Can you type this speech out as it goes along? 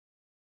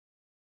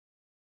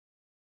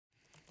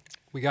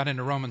We got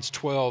into Romans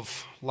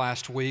 12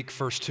 last week,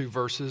 first two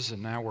verses,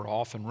 and now we're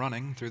off and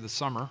running through the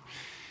summer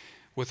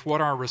with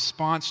what our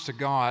response to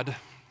God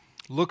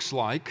looks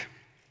like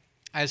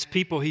as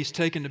people He's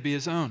taken to be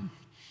His own.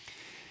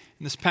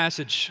 In this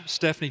passage,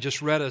 Stephanie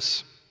just read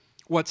us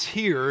what's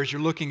here, as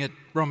you're looking at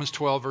Romans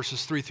 12,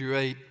 verses 3 through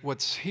 8,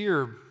 what's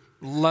here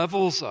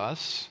levels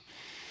us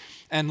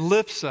and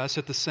lifts us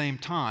at the same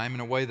time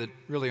in a way that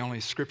really only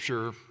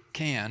Scripture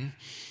can.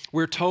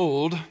 We're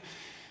told,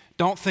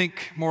 don't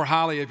think more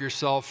highly of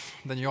yourself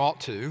than you ought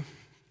to.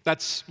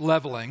 That's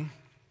leveling.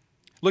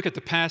 Look at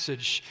the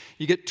passage.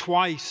 You get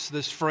twice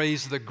this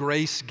phrase, the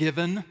grace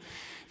given.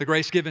 The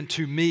grace given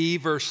to me,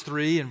 verse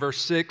 3, and verse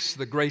 6,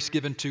 the grace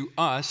given to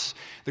us.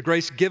 The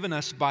grace given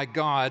us by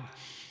God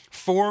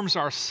forms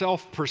our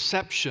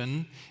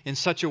self-perception in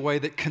such a way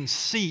that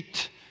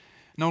conceit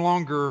no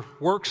longer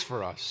works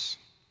for us.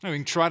 We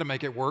can try to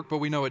make it work, but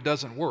we know it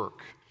doesn't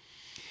work.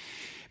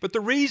 But the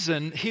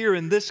reason here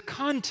in this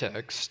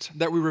context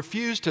that we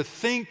refuse to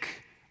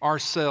think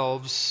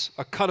ourselves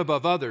a cut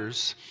above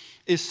others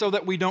is so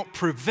that we don't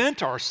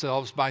prevent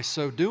ourselves by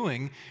so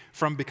doing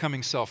from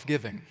becoming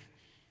self-giving.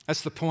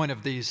 That's the point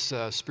of these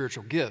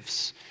spiritual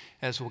gifts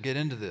as we'll get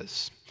into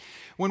this.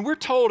 When we're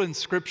told in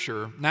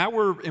Scripture, now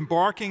we're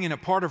embarking in a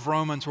part of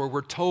Romans where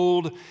we're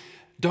told,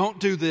 don't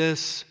do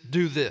this,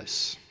 do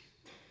this.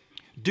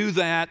 Do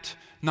that,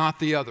 not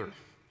the other.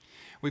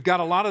 We've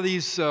got a lot of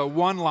these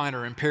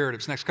one-liner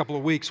imperatives. Next couple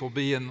of weeks will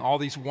be in all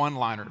these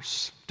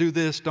one-liners. Do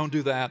this, don't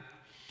do that.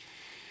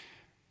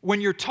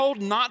 When you're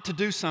told not to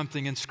do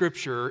something in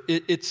Scripture,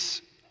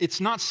 it's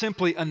not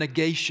simply a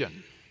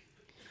negation,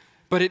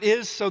 but it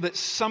is so that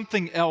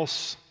something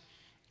else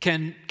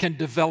can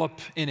develop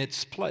in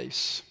its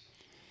place.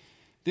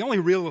 The only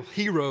real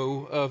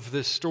hero of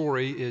this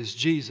story is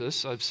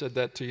Jesus. I've said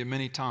that to you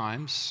many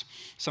times.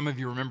 Some of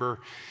you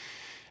remember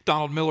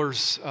Donald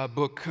Miller's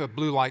book,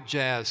 Blue Like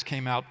Jazz,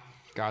 came out,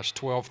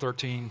 12,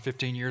 13,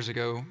 15 years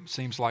ago,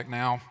 seems like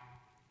now,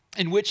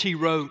 in which he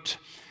wrote,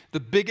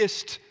 the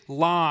biggest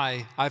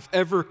lie I've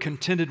ever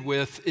contended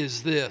with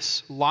is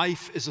this: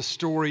 life is a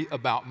story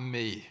about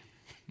me.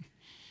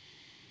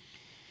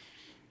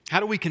 How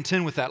do we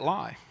contend with that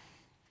lie?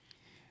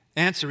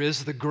 Answer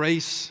is the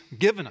grace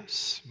given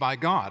us by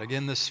God.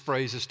 Again, this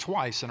phrase is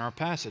twice in our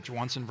passage,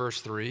 once in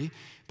verse 3,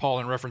 Paul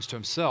in reference to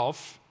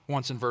himself,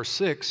 once in verse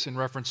 6 in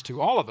reference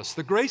to all of us.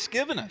 The grace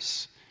given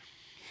us.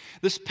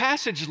 This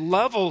passage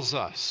levels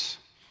us.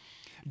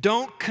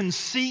 Don't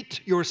conceit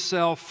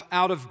yourself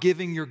out of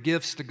giving your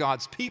gifts to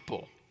God's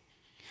people.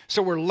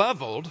 So we're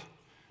leveled,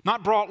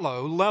 not brought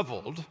low,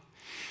 leveled,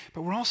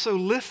 but we're also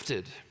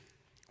lifted.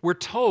 We're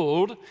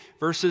told,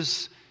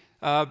 verses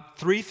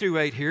 3 through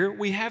 8 here,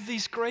 we have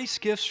these grace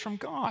gifts from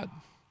God.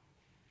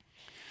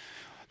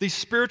 These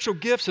spiritual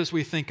gifts as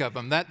we think of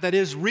them, that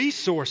is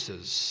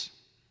resources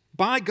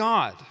by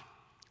God,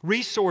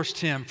 resourced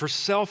him for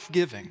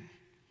self-giving.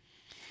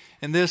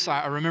 In this,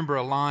 I remember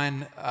a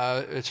line,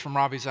 it's from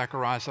Ravi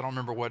Zacharias. I don't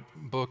remember what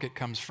book it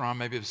comes from.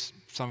 Maybe it was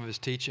some of his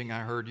teaching I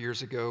heard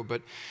years ago.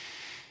 But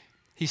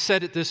he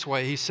said it this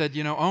way. He said,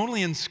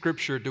 only in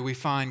Scripture do we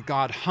find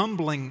God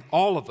humbling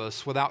all of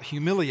us without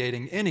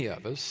humiliating any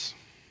of us.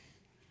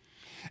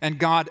 And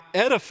God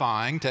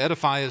edifying, to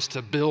edify is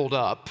to build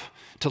up,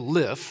 to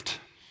lift.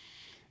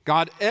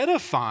 God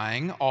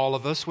edifying all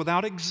of us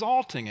without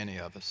exalting any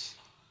of us.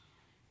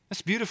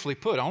 That's beautifully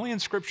put. Only in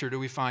Scripture do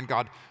we find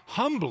God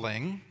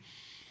humbling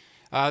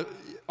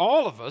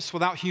all of us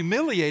without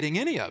humiliating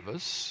any of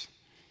us.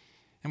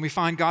 And we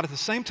find God at the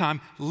same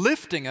time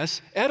lifting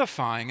us,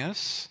 edifying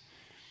us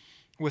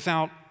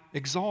without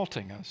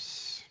exalting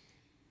us.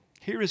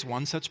 Here is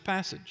one such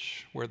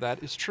passage where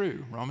that is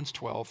true. Romans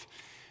 12,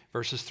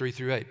 verses 3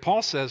 through 8.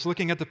 Paul says,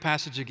 looking at the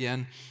passage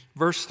again,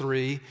 verse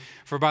 3,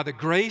 "For by the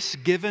grace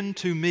given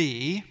to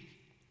me,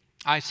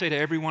 I say to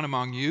everyone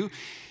among you,"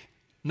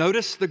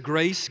 notice the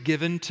grace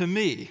given to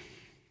me.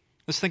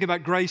 Let's think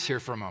about grace here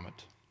for a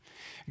moment.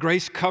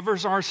 Grace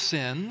covers our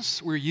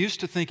sins. We're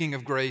used to thinking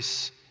of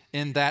grace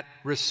in that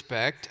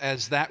respect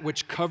as that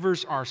which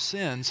covers our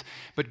sins,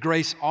 but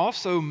grace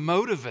also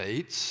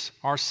motivates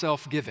our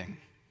self-giving.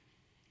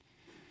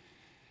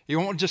 You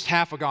want just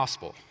half a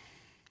gospel.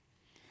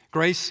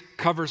 Grace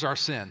covers our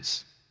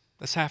sins.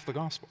 That's half the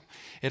gospel.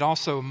 It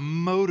also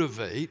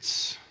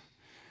motivates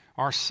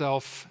our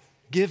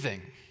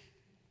self-giving.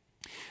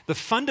 The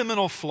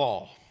fundamental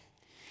flaw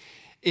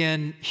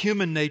in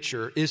human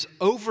nature is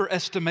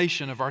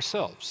overestimation of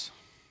ourselves.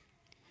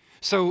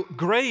 So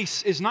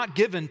grace is not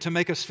given to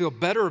make us feel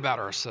better about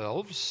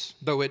ourselves,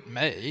 though it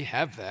may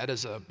have that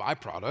as a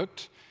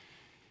byproduct.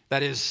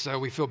 That is,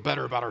 we feel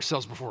better about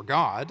ourselves before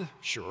God,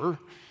 sure.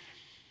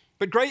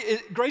 But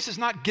grace is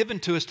not given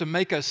to us to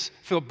make us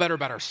feel better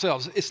about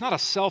ourselves. It's not a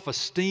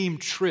self-esteem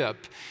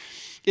trip.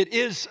 It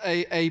is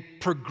a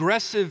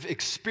progressive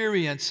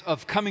experience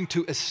of coming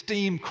to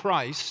esteem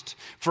Christ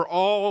for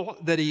all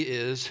that He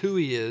is, who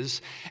He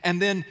is.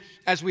 And then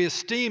as we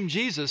esteem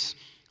Jesus,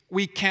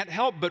 we can't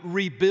help but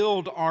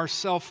rebuild our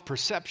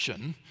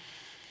self-perception,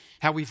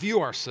 how we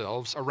view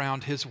ourselves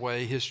around His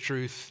way, His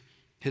truth,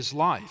 his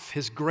life.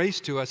 His grace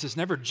to us is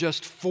never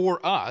just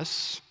for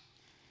us.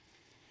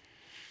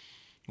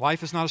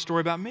 Life is not a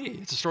story about me.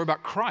 It's a story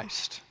about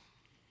Christ.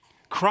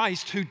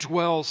 Christ who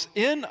dwells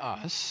in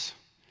us,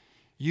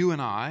 you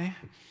and I,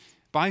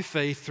 by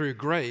faith through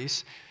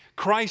grace.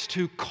 Christ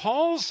who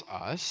calls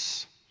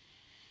us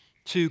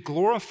to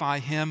glorify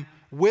him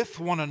with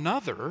one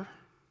another,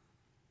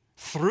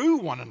 through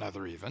one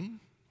another even.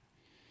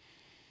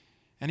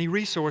 And he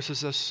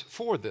resources us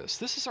for this.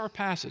 This is our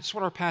passage. This is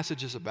what our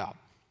passage is about.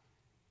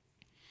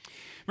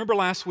 Remember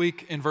last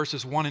week in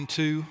verses 1 and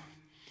 2,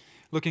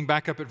 looking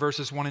back up at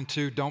verses 1 and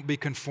 2, don't be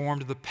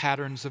conformed to the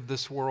patterns of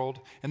this world.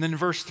 And then in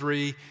verse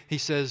 3, he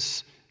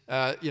says,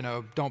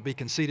 don't be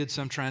conceited,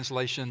 some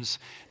translations.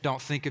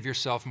 Don't think of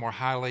yourself more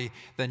highly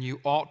than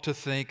you ought to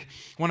think.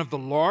 One of the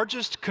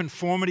largest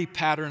conformity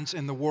patterns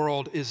in the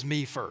world is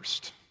me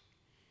first.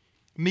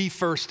 Me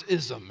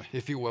first-ism,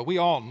 if you will. We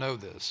all know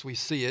this. We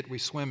see it. We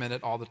swim in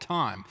it all the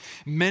time.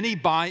 Many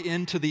buy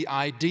into the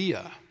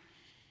idea,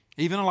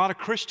 even a lot of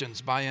Christians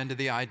buy into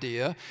the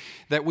idea,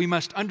 that we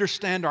must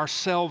understand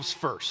ourselves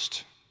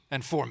first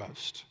and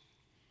foremost.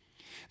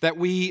 That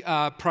we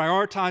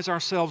prioritize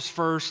ourselves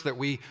first, that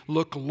we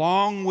look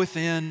long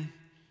within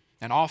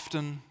and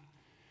often.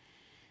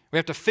 We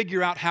have to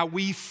figure out how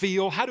we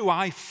feel. How do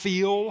I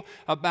feel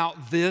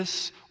about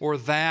this or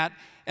that?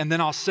 And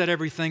then I'll set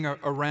everything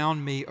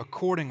around me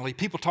accordingly.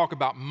 People talk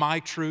about my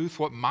truth,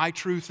 what my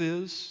truth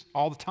is,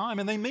 all the time,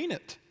 and they mean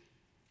it.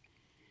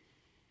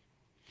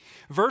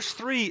 Verse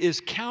 3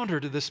 is counter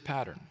to this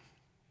pattern,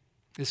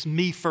 this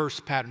me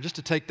first pattern, just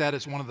to take that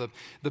as one of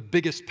the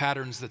biggest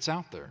patterns that's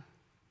out there.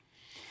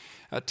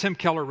 Tim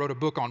Keller wrote a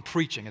book on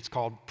preaching. It's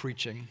called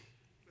Preaching.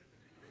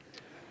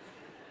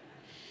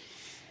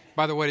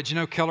 By the way, did you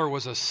know Keller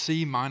was a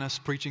C-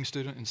 preaching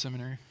student in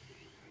seminary?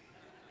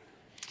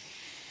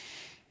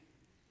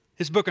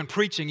 His book on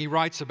preaching, he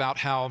writes about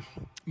how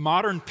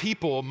modern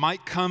people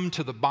might come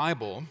to the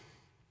Bible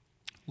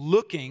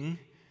looking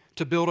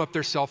to build up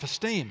their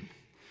self-esteem,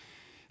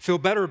 feel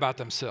better about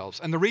themselves.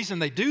 And the reason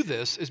they do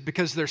this is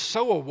because they're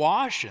so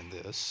awash in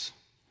this.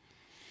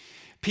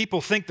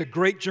 People think the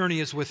great journey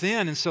is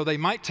within, and so they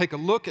might take a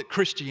look at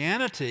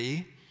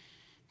Christianity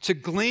to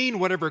glean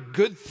whatever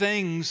good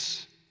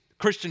things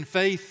Christian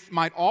faith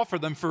might offer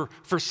them for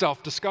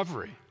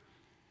self-discovery.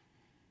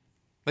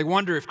 They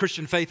wonder if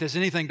Christian faith has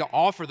anything to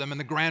offer them in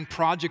the grand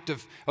project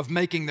of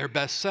making their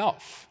best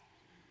self.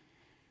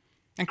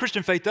 And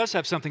Christian faith does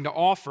have something to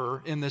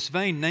offer in this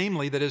vein,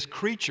 namely that as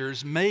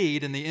creatures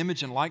made in the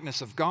image and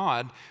likeness of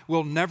God,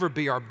 we'll never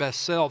be our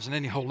best selves in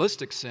any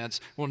holistic sense.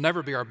 We'll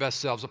never be our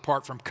best selves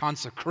apart from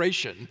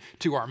consecration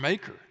to our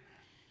Maker,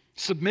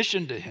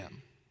 submission to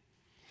Him.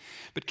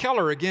 But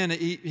Keller, again,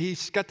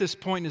 he's got this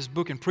point in his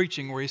book in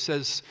Preaching where he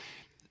says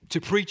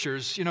to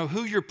preachers,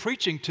 who you're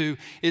preaching to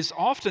is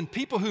often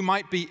people who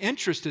might be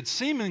interested,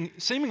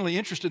 seemingly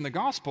interested in the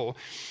gospel,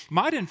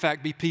 might in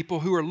fact be people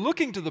who are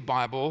looking to the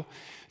Bible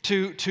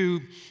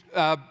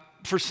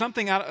for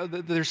something out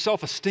of their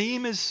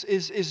self-esteem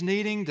is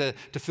needing, to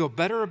feel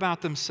better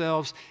about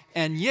themselves.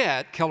 And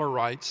yet, Keller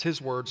writes, his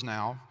words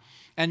now,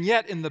 and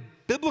yet in the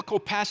biblical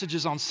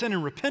passages on sin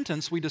and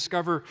repentance, we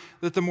discover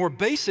that the more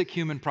basic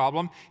human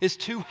problem is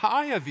too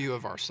high a view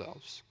of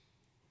ourselves.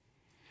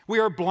 We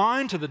are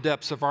blind to the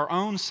depths of our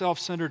own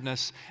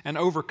self-centeredness and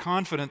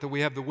overconfident that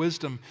we have the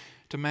wisdom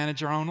to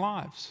manage our own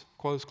lives.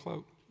 Close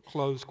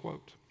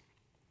quote.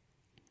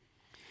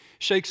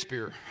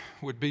 Shakespeare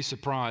would be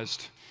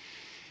surprised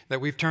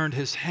that we've turned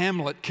his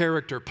Hamlet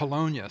character,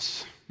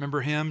 Polonius,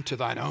 remember him, to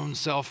thine own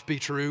self be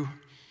true.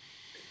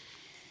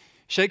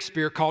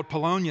 Shakespeare called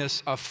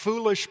Polonius a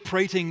foolish,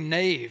 prating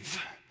knave.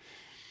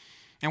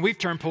 And we've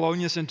turned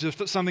Polonius into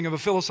something of a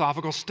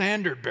philosophical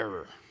standard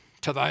bearer.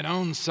 To thine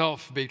own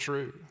self be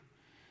true.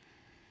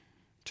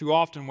 Too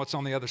often what's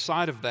on the other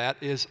side of that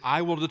is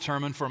I will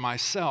determine for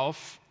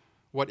myself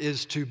what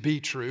is to be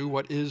true,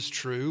 what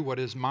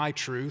is my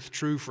truth,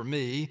 true for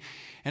me,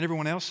 and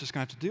everyone else is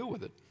going to have to deal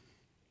with it.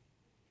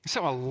 That's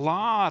how a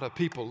lot of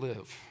people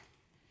live,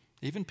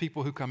 even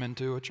people who come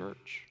into a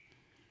church.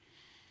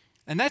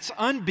 And that's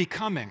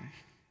unbecoming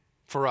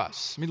for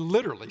us. I mean,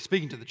 literally,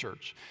 speaking to the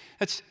church,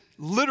 that's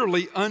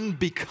literally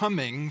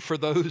unbecoming for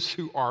those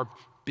who are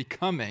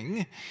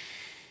becoming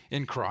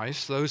in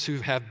Christ, those who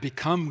have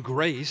become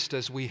graced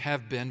as we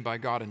have been by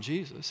God in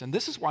Jesus. And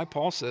this is why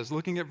Paul says,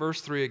 looking at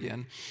verse 3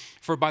 again,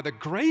 for by the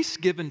grace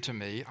given to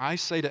me, I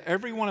say to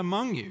everyone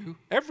among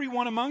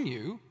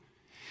you,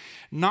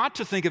 not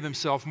to think of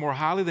himself more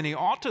highly than he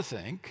ought to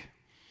think,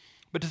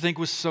 but to think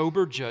with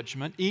sober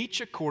judgment, each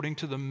according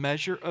to the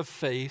measure of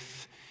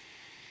faith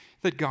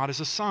that God has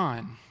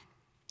assigned.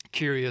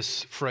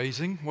 Curious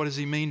phrasing. What does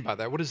he mean by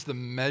that? What is the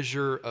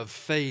measure of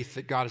faith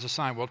that God has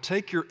assigned? Well,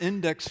 take your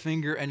index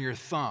finger and your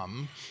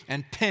thumb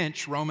and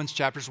pinch Romans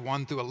chapters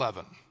 1 through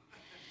 11.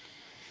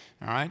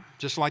 All right?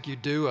 Just like you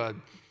do a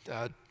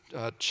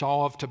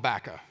chaw of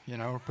tobacco,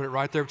 put it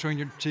right there between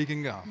your cheek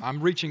and gum.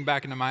 I'm reaching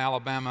back into my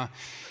Alabama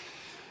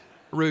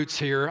roots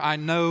here. I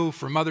know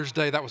for Mother's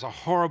Day that was a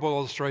horrible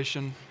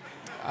illustration.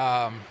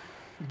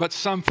 but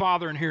some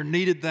father in here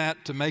needed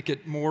that to make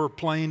it more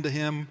plain to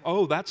him.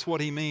 Oh, that's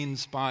what he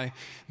means by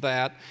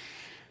that.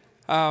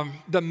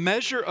 The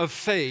measure of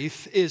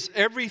faith is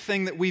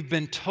everything that we've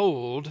been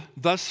told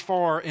thus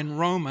far in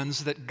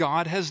Romans that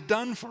God has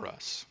done for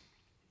us.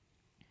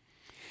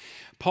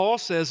 Paul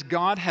says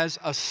God has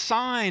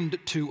assigned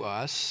to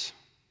us,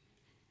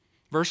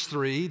 verse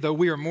 3, though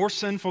we are more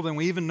sinful than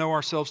we even know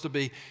ourselves to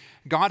be,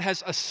 God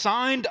has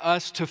assigned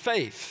us to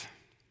faith,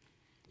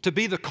 to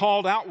be the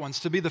called out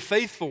ones, to be the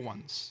faithful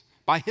ones,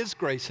 by His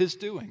grace, His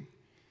doing.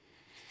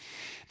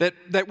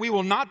 That we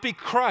will not be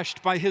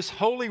crushed by His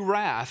holy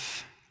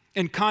wrath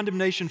in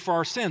condemnation for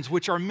our sins,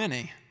 which are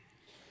many,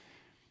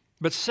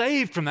 but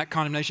saved from that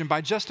condemnation by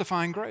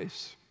justifying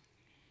grace.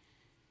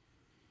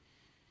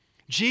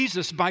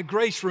 Jesus, by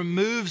grace,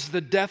 removes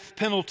the death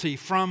penalty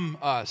from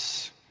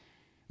us,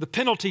 the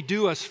penalty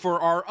due us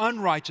for our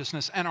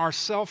unrighteousness and our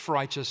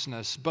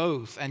self-righteousness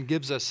both, and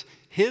gives us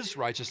His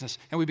righteousness,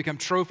 and we become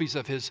trophies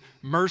of His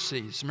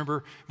mercies.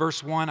 Remember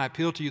verse 1, I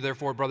appeal to you,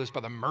 therefore, brothers, by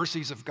the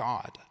mercies of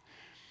God.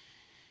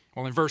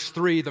 Well, in verse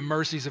 3, the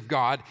mercies of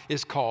God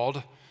is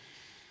called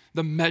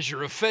the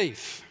measure of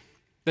faith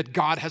that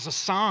God has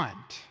assigned.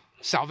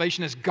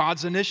 Salvation is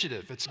God's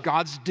initiative. It's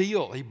God's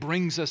deal. He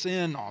brings us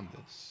in on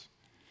this.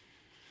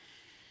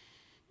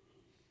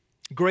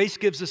 Grace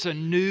gives us a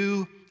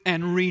new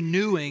and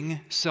renewing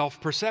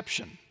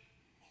self-perception.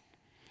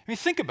 I mean,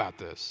 think about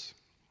this.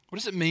 What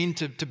does it mean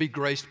to be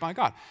graced by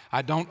God?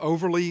 I don't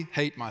overly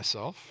hate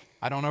myself.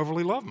 I don't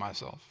overly love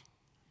myself.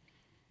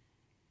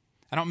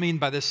 I don't mean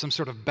by this some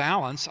sort of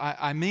balance.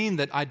 I mean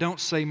that I don't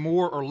say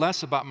more or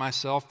less about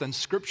myself than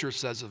Scripture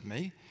says of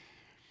me,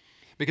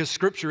 because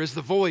Scripture is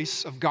the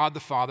voice of God the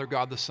Father,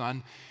 God the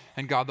Son,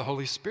 and God the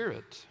Holy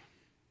Spirit.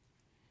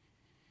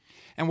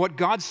 And what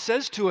God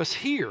says to us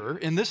here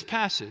in this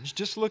passage,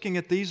 just looking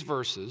at these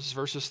verses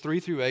 3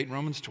 through 8 in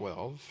Romans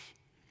 12,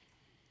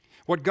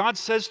 what God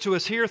says to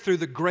us here through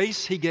the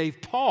grace He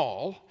gave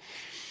Paul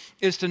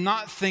is to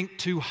not think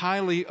too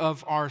highly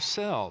of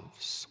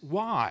ourselves.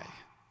 Why?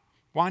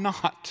 Why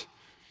not?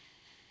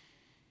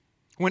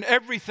 When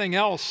everything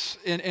else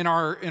in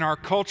our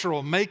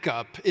cultural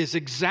makeup is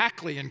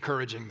exactly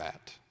encouraging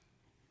that.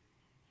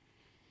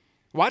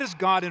 Why does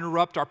God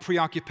interrupt our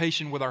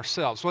preoccupation with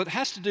ourselves? Well, it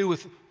has to do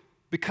with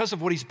because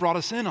of what He's brought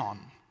us in on.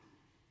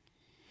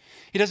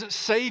 He doesn't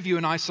save you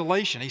in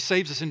isolation. He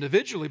saves us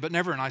individually, but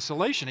never in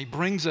isolation. He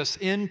brings us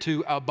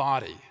into a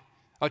body,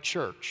 a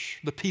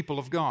church, the people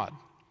of God.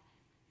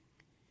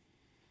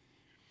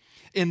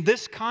 In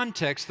this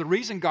context, the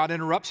reason God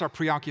interrupts our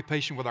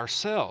preoccupation with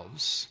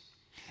ourselves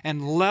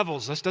and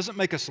levels us, doesn't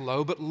make us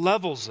low, but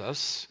levels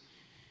us,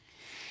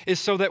 is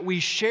so that we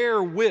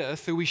share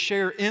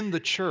in the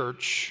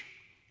church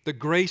the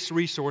grace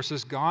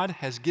resources God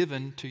has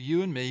given to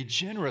you and me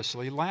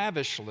generously,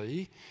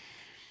 lavishly,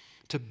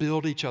 to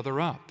build each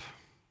other up.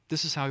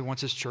 This is how He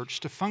wants His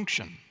church to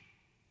function.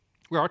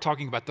 We are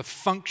talking about the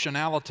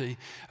functionality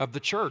of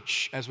the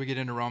church as we get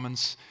into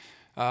Romans,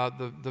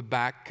 the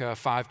back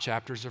 5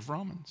 chapters of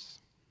Romans.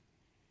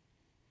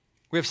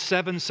 We have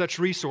 7 such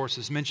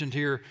resources mentioned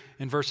here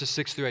in verses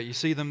 6 through 8. You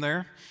see them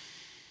there?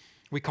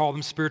 We call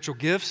them spiritual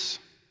gifts.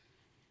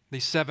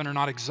 These 7 are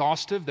not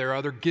exhaustive. There are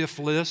other gift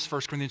lists,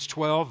 1 Corinthians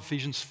 12,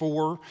 Ephesians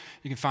 4.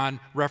 You can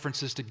find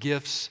references to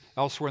gifts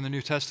elsewhere in the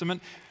New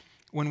Testament.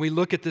 When we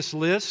look at this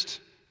list,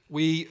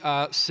 we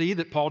see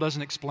that Paul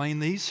doesn't explain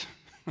these.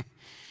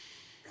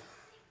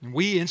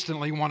 We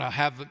instantly want to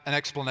have an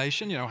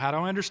explanation. How do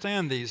I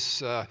understand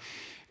these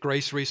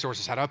grace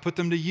resources? How do I put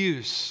them to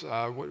use?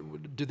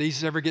 Do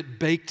these ever get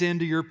baked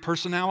into your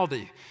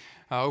personality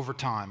over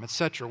time,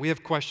 etc.? We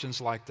have questions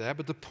like that.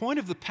 But the point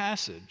of the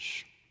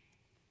passage,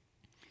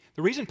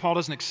 the reason Paul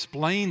doesn't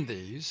explain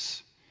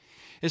these,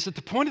 is that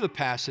the point of the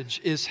passage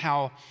is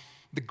how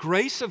the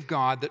grace of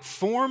God that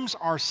forms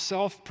our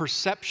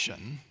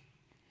self-perception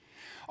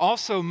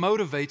also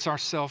motivates our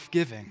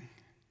self-giving.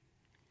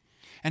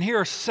 And here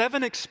are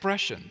 7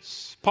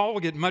 expressions. Paul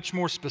will get much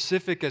more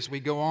specific as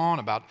we go on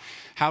about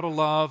how to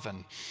love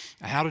and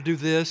how to do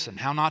this and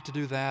how not to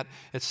do that,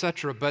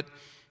 etc. But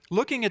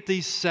looking at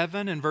these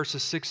 7 in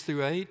verses 6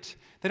 through 8,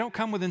 they don't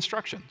come with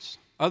instructions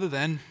other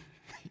than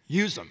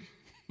use them.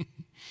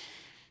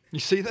 You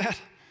see that?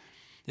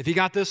 If you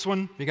got this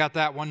one, if you got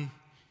that one,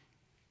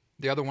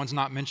 the other one's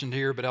not mentioned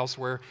here but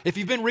elsewhere. If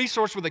you've been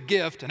resourced with a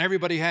gift, and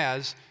everybody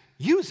has,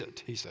 use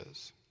it, he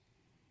says.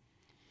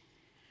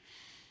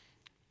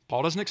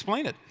 Paul doesn't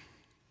explain it.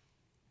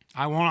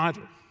 I won't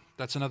either.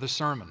 That's another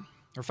sermon.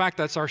 In fact,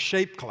 that's our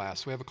SHAPE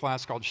class. We have a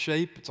class called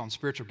SHAPE. It's on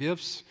spiritual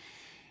gifts.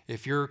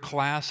 If your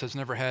class has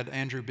never had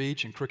Andrew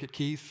Beach and Cricket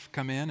Keith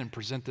come in and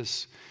present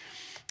this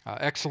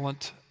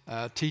excellent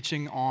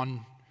teaching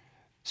on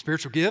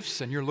spiritual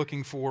gifts, and you're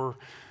looking for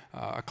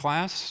a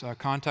class,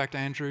 contact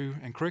Andrew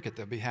and Cricket.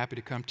 They'll be happy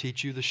to come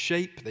teach you the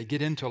SHAPE. They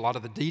get into a lot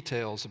of the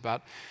details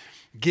about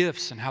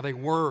gifts and how they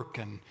work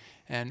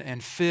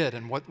and fit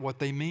and what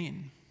they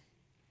mean.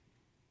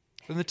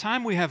 In the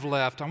time we have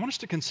left, I want us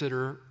to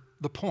consider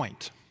the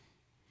point.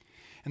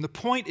 And the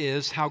point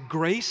is how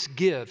grace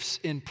gifts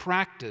in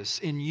practice,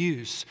 in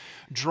use,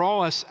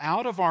 draw us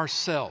out of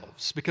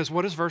ourselves. Because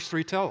what does verse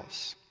 3 tell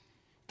us?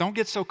 Don't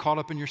get so caught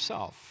up in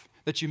yourself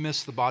that you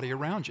miss the body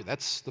around you.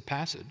 That's the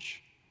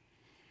passage.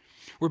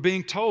 We're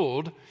being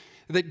told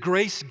that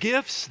grace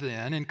gifts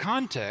then, in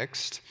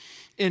context,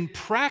 in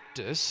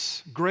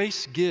practice,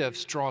 grace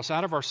gifts draw us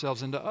out of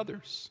ourselves into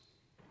others.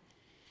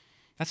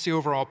 That's the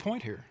overall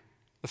point here,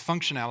 the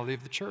functionality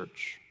of the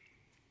church.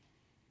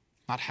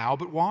 Not how,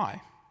 but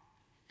why.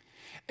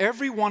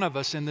 Every one of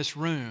us in this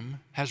room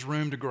has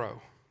room to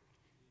grow.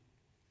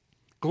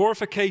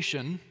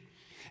 Glorification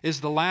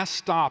is the last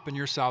stop in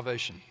your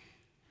salvation.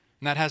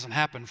 And that hasn't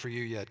happened for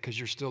you yet because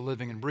you're still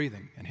living and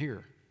breathing and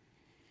here.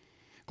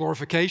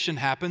 Glorification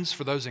happens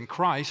for those in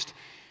Christ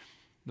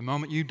the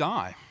moment you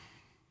die,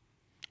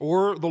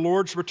 or the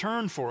Lord's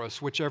return for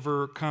us,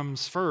 whichever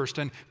comes first.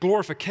 And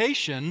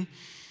glorification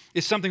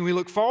is something we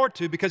look forward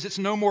to because it's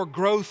no more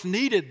growth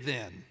needed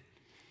then.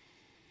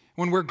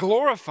 When we're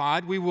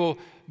glorified, we will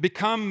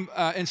become,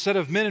 instead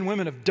of men and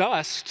women of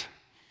dust,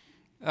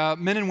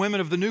 men and women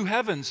of the new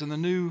heavens and the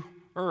new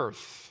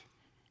earth.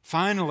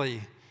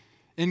 Finally,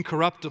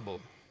 incorruptible.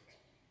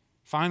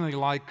 Finally,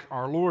 like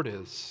our Lord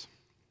is.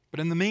 But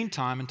in the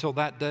meantime, until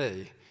that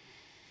day,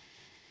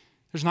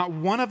 there's not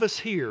one of us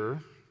here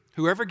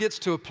who ever gets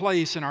to a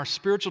place in our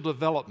spiritual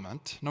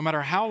development, no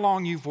matter how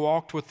long you've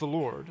walked with the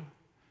Lord,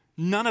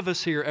 none of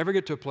us here ever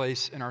get to a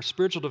place in our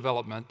spiritual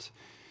development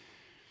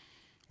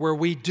where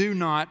we do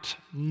not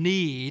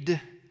need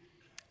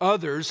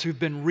others who've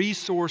been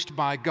resourced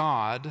by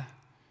God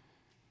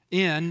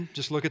in,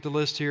 just look at the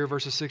list here,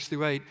 verses 6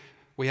 through 8,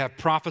 we have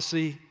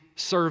prophecy,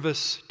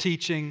 service,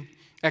 teaching,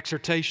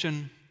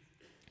 exhortation,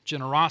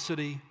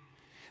 generosity,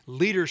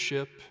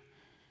 leadership,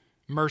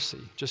 mercy.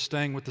 Just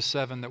staying with the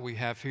 7 that we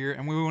have here,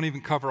 and we won't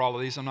even cover all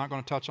of these. I'm not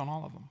going to touch on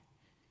all of them.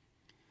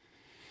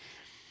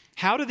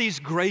 How do these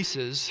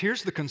graces,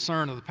 here's the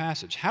concern of the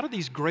passage, how do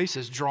these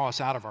graces draw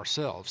us out of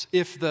ourselves?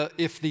 If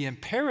the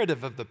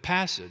imperative of the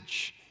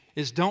passage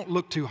is don't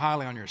look too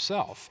highly on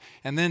yourself,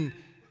 and then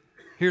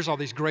here's all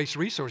these grace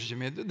resources you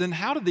made, then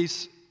how do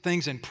these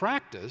things in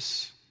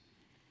practice,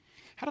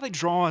 how do they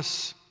draw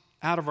us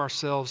out of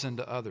ourselves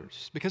into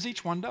others? Because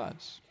each one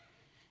does.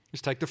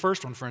 Let's take the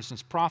first one, for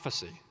instance,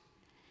 prophecy.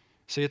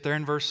 See it there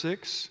in verse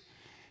 6?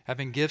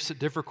 Having gifts that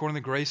differ according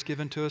to the grace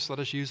given to us, let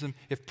us use them.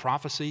 If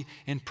prophecy,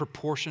 in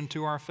proportion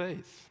to our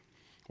faith.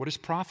 What is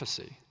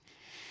prophecy?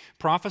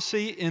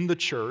 Prophecy in the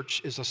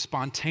church is a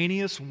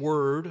spontaneous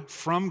word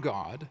from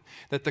God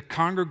that the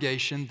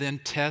congregation then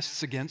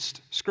tests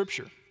against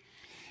Scripture.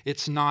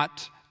 It's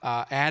not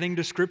adding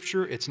to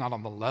Scripture. It's not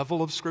on the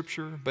level of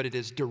Scripture, but it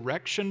is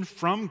direction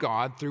from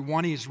God through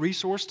one He's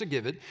resourced to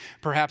give it.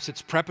 Perhaps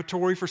it's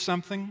preparatory for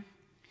something.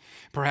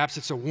 Perhaps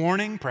it's a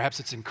warning, perhaps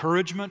it's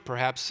encouragement,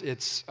 perhaps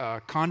it's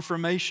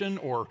confirmation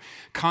or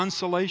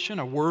consolation,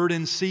 a word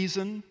in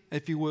season,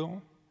 if you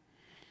will.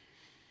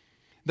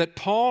 That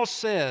Paul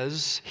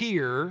says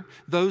here,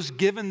 those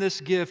given this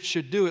gift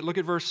should do it. Look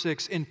at verse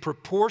 6. In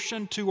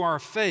proportion to our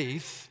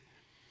faith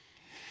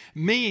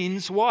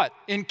means what?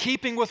 In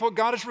keeping with what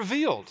God has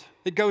revealed.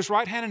 It goes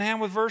right hand in hand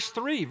with verse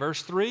 3.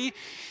 Verse 3,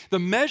 the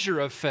measure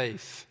of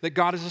faith that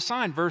God has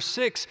assigned. Verse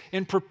 6,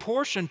 in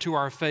proportion to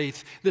our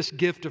faith, this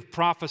gift of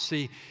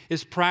prophecy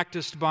is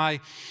practiced by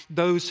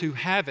those who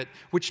have it,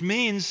 which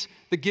means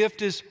the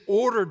gift is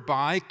ordered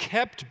by,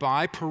 kept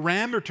by,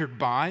 parametered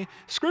by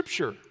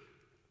Scripture.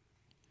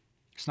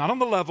 It's not on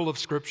the level of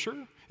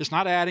Scripture. It's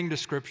not adding to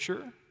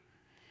Scripture.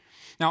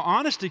 Now,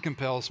 honesty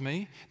compels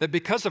me that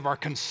because of our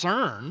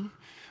concern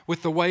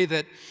with the way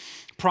that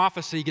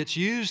prophecy gets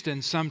used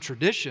in some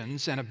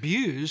traditions and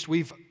abused,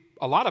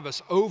 a lot of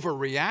us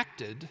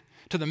overreacted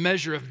to the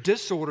measure of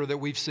disorder that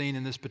we've seen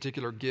in this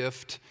particular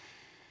gift.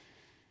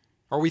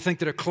 Or we think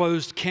that a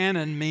closed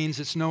canon means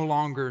it's no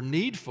longer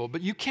needful,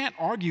 but you can't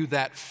argue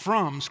that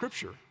from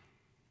Scripture.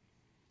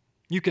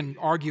 You can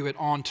argue it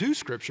onto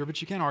Scripture,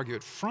 but you can't argue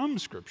it from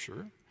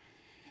Scripture.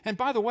 And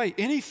by the way,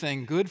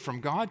 anything good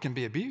from God can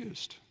be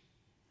abused.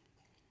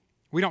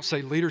 We don't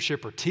say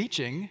leadership or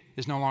teaching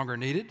is no longer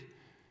needed,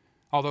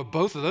 although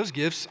both of those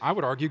gifts, I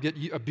would argue, get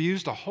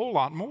abused a whole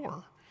lot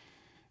more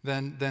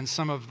than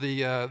some of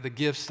the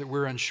gifts that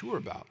we're unsure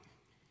about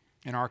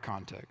in our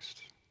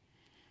context.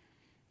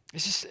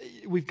 It's just,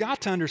 we've got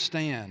to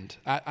understand.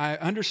 I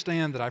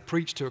understand that I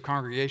preach to a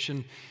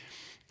congregation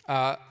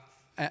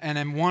and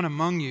am one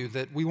among you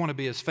that we want to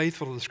be as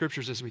faithful to the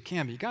Scriptures as we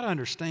can, but you've got to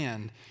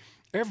understand,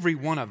 every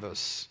one of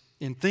us,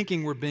 in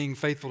thinking we're being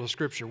faithful to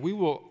Scripture, we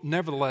will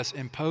nevertheless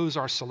impose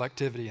our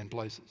selectivity in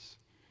places.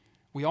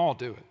 We all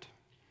do it.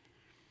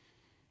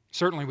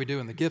 Certainly we do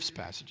in the gifts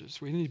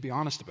passages. We need to be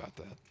honest about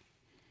that.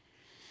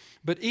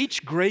 But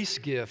each grace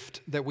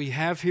gift that we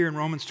have here in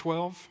Romans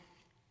 12,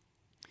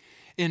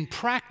 in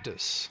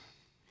practice,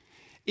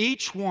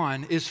 each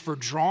one is for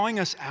drawing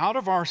us out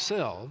of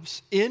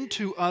ourselves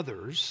into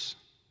others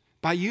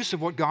by use of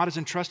what God has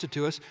entrusted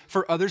to us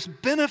for others'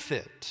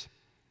 benefit.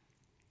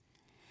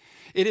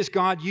 It is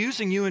God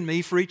using you and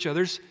me for each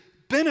other's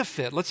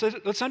benefit.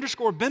 Let's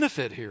underscore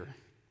benefit here.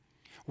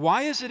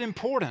 Why is it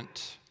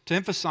important to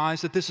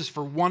emphasize that this is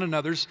for one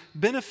another's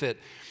benefit?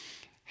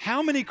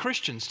 How many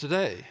Christians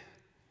today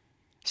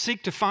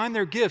seek to find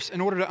their gifts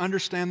in order to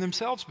understand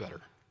themselves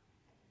better?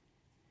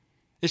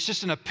 It's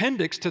just an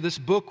appendix to this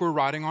book we're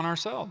writing on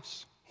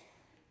ourselves.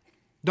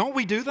 Don't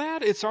we do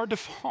that? It's our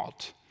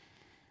default.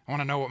 I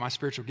want to know what my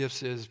spiritual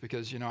gifts is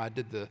because, I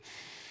did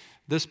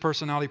this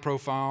personality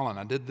profile and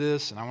I did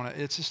this, and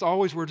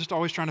we're just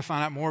always trying to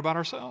find out more about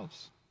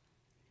ourselves.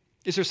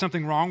 Is there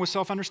something wrong with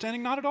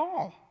self-understanding? Not at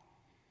all.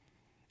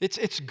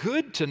 It's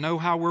good to know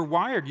how we're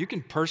wired. You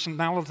can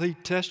personality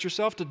test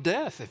yourself to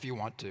death if you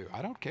want to.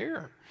 I don't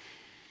care.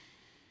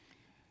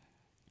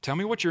 Tell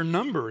me what your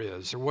number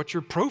is or what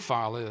your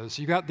profile is.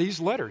 You got these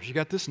letters. You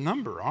got this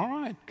number. All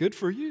right, good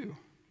for you.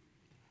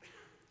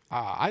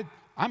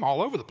 I'm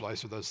all over the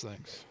place with those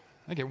things.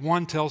 I get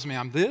one tells me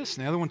I'm this,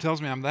 and the other one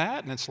tells me I'm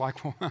that, and it's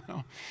like,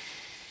 well,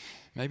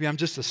 maybe I'm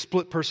just a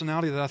split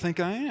personality that I think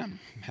I am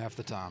half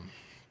the time.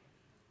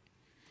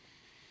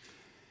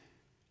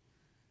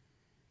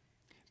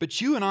 But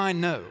you and I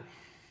know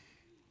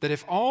that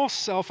if all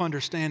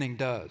self-understanding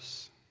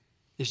does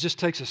is just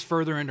takes us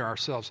further into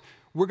ourselves,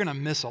 we're going to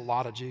miss a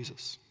lot of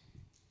Jesus.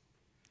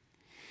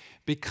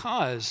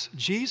 Because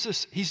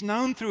Jesus, he's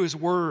known through his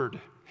word.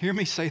 Hear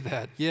me say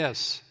that.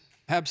 Yes,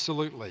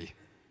 absolutely.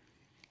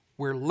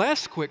 We're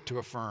less quick to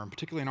affirm,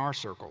 particularly in our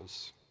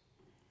circles,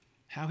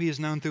 how he is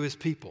known through his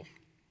people.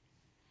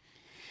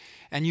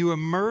 And you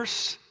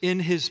immerse in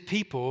his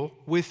people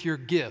with your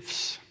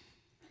gifts.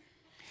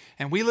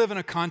 And we live in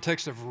a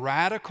context of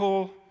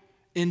radical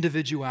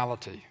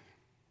individuality.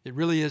 It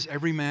really is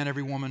every man,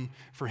 every woman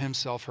for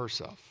himself,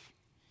 herself.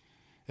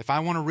 If I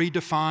want to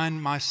redefine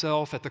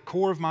myself at the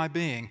core of my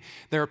being,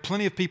 there are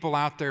plenty of people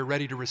out there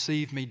ready to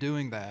receive me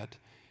doing that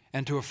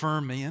and to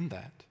affirm me in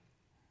that.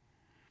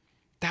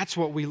 That's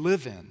what we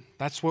live in.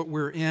 That's what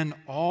we're in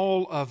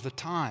all of the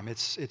time. It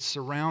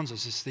surrounds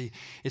us.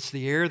 It's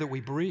the air that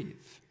we breathe.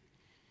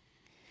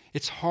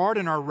 It's hard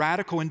in our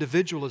radical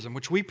individualism,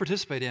 which we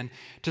participate in,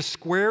 to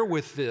square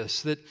with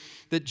this,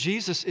 that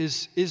Jesus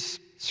is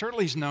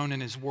certainly is known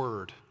in his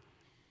word.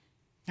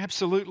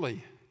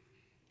 Absolutely.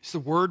 He's the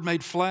Word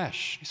made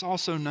flesh. He's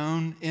also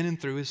known in and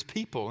through his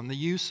people and the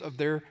use of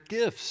their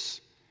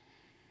gifts.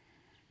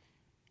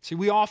 See,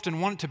 we often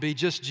want it to be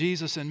just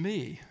Jesus and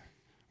me.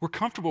 We're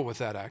comfortable with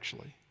that,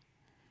 actually.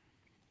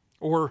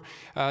 Or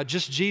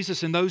just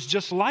Jesus and those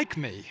just like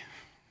me.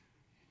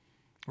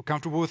 We're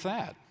comfortable with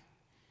that.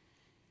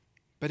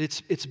 But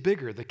it's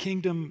bigger. The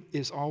kingdom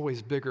is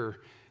always bigger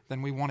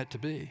than we want it to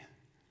be.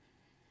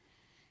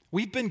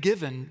 We've been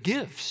given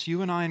gifts,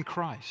 you and I in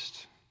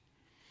Christ,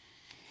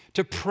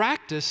 to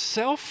practice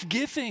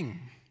self-giving.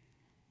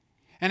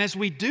 And as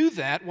we do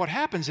that, what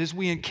happens is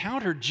we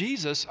encounter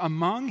Jesus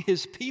among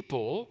his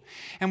people,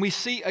 and we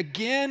see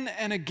again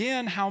and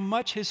again how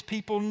much his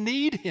people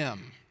need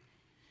him.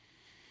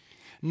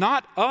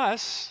 Not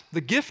us,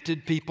 the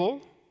gifted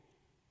people,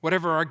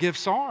 whatever our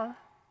gifts are,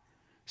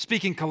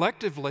 speaking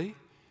collectively,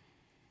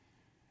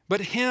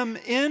 but him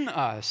in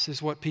us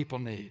is what people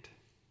need.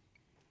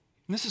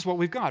 And this is what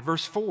we've got.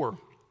 Verse 4.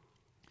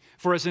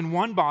 For as in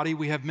one body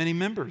we have many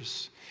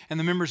members, and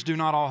the members do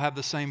not all have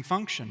the same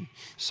function.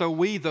 So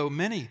we, though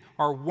many,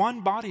 are one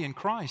body in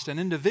Christ, and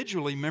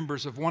individually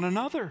members of one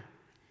another.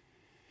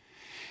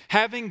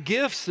 Having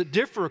gifts that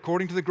differ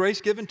according to the grace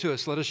given to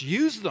us, let us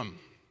use them.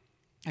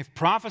 If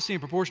prophecy in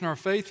proportion to our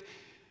faith,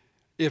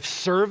 if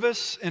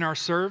service in our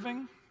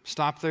serving,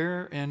 stop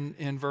there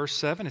in verse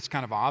 7. It's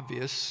kind of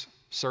obvious,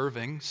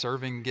 serving.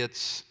 Serving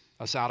gets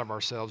us out of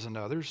ourselves and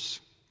others.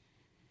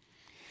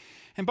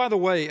 And by the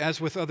way, as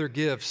with other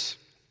gifts,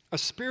 a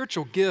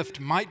spiritual gift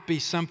might be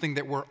something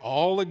that we're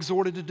all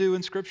exhorted to do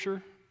in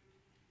Scripture,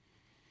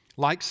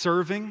 like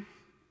serving.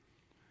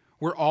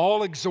 We're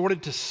all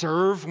exhorted to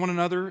serve one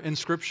another in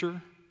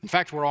Scripture. In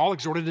fact, we're all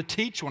exhorted to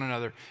teach one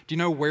another. Do you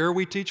know where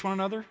we teach one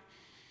another?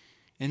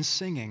 In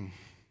singing,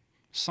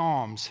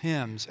 psalms,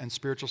 hymns, and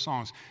spiritual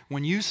songs.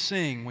 When you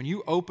sing, when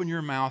you open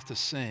your mouth to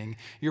sing,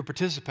 you're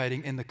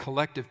participating in the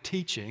collective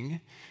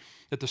teaching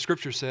that the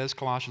Scripture says,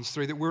 Colossians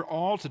 3, that we're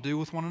all to do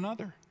with one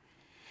another.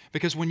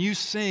 Because when you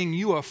sing,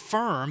 you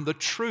affirm the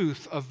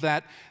truth of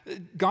that.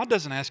 God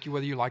doesn't ask you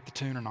whether you like the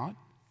tune or not.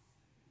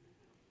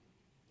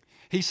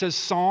 He says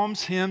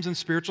psalms, hymns, and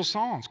spiritual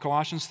songs,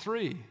 Colossians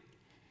 3,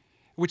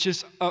 which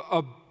is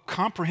a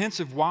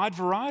comprehensive, wide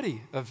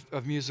variety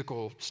of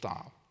musical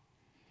style.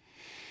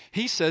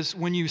 He says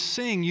when you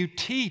sing, you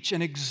teach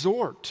and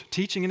exhort.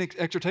 Teaching and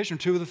exhortation are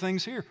two of the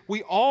things here.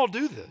 We all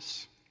do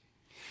this.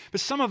 But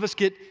some of us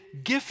get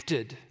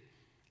gifted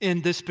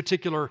in this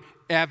particular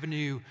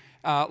avenue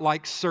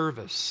like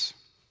service.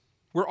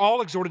 We're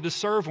all exhorted to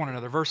serve one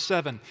another. Verse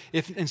 7,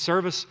 if in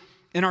service,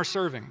 in our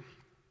serving.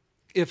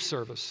 If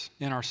service,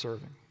 in our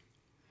serving.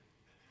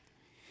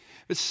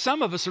 But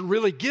some of us are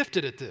really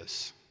gifted at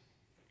this.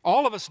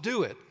 All of us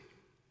do it.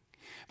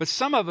 But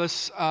some of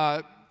us,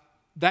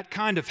 that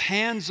kind of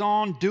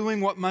hands-on,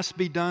 doing what must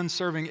be done,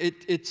 serving,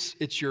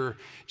 it's your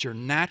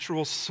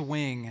natural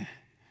swing.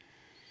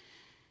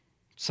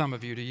 Some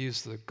of you, to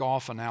use the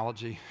golf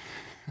analogy,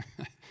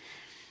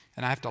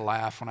 And I have to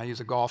laugh when I use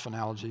a golf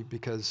analogy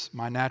because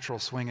my natural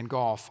swing in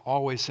golf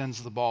always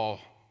sends the ball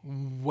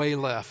way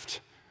left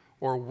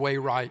or way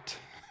right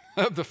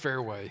of the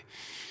fairway.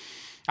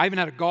 I even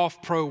had a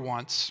golf pro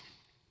once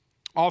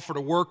offer to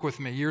work with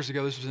me years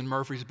ago. This was in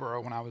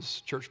Murfreesboro when I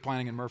was church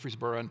planning in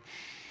Murfreesboro. And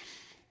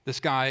this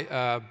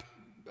guy,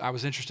 I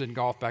was interested in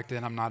golf back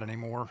then. I'm not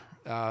anymore.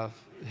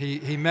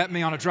 He met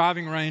me on a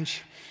driving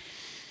range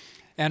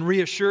and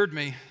reassured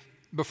me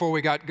before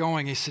we got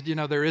going. He said,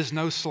 there is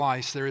no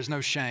slice, there is no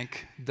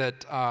shank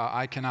that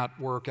I cannot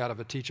work out of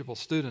a teachable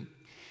student.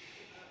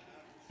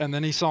 And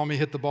then he saw me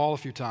hit the ball a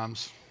few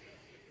times.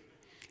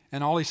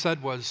 And all he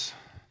said was,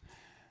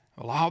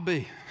 well, I'll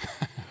be.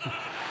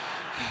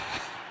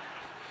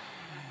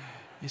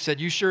 He said,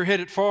 you sure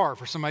hit it far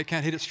for somebody who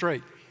can't hit it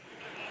straight.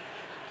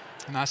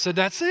 And I said,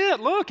 that's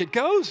it. Look, it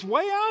goes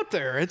way out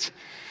there.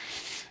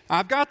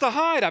 I've got the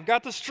height, I've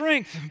got the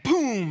strength.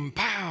 Boom,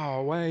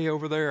 pow, way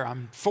over there.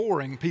 I'm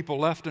foring people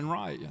left and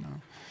right,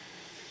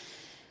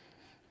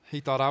 He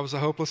thought I was a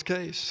hopeless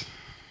case.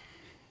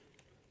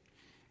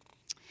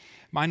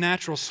 My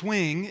natural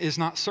swing is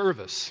not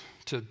service,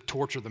 to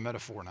torture the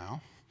metaphor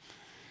now.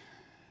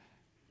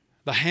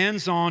 The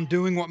hands-on,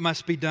 doing what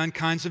must be done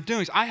kinds of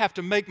doings. I have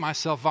to make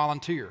myself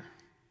volunteer.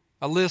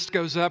 A list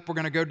goes up, we're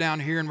going to go down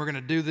here and we're going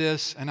to do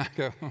this. And I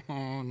go,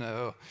 oh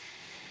no,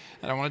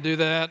 I don't want to do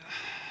that.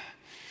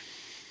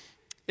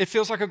 It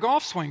feels like a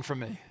golf swing for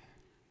me.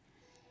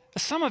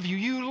 Some of you,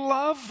 you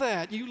love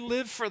that. You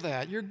live for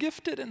that. You're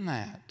gifted in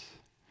that.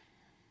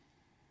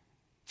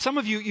 Some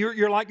of you,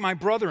 you're like my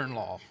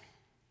brother-in-law,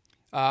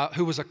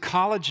 who was a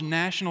college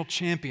national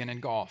champion in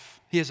golf.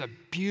 He has a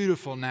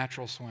beautiful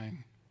natural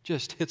swing.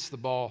 Just hits the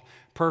ball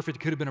perfect.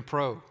 Could have been a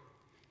pro.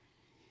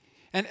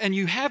 And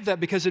you have that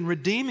because in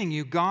redeeming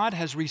you, God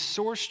has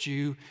resourced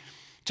you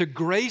to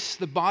grace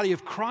the body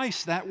of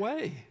Christ that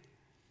way.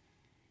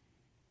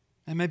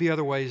 And maybe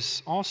other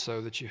ways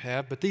also that you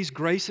have. But these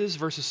graces,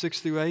 verses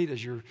 6 through 8,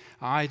 as your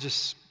eye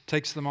just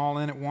takes them all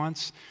in at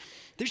once,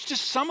 there's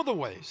just some of the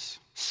ways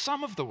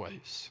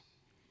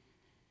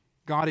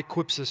God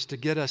equips us to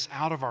get us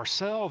out of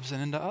ourselves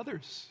and into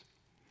others.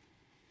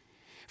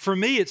 For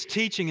me, it's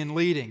teaching and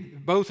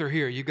leading. Both are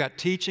here. You've got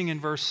teaching in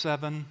verse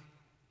 7.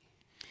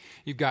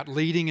 You've got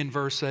leading in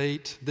verse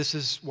 8. This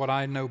is what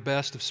I know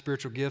best of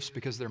spiritual gifts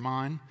because they're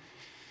mine.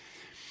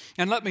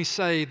 And let me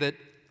say that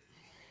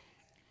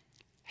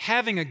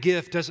having a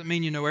gift doesn't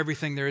mean you know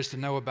everything there is to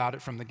know about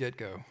it from the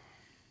get-go.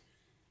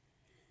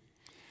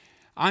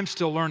 I'm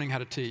still learning how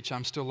to teach.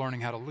 I'm still learning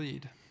how to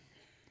lead.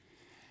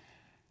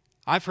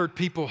 I've heard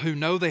people who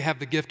know they have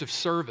the gift of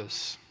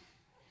service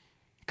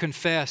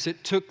confess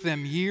it took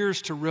them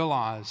years to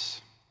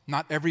realize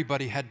not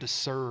everybody had to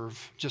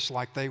serve just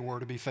like they were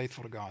to be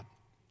faithful to God.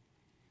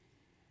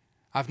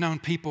 I've known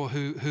people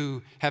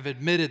who have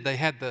admitted they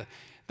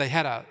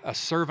had a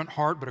servant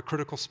heart but a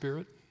critical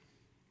spirit.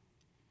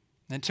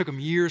 And it took them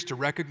years to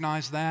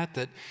recognize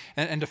that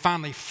and to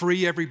finally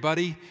free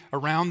everybody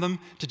around them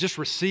to just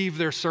receive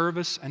their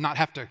service and not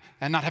have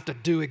to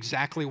do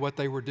exactly what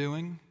they were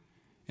doing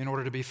in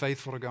order to be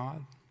faithful to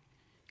God.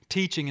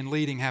 Teaching and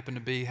leading happen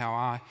to be how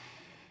I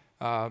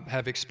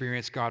have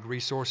experienced God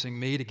resourcing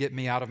me to get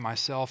me out of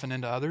myself and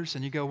into others.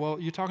 And you go, well,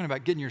 you're talking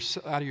about getting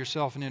out of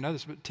yourself and into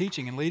others, but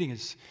teaching and leading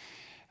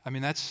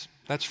that's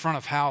front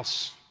of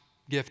house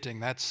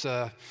gifting. That's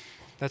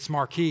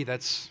marquee.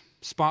 That's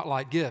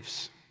spotlight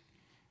gifts.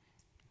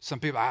 Some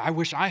people, I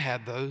wish I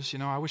had those.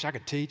 I wish I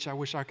could teach. I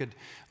wish I could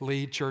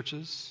lead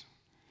churches.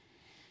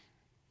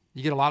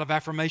 You get a lot of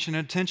affirmation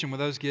and attention with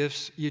those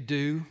gifts. You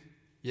do,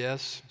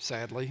 yes,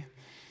 sadly.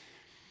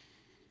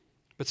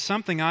 But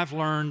something I've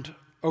learned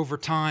over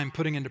time,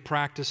 putting into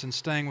practice and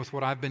staying with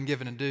what I've been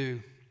given to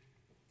do,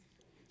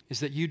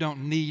 is that you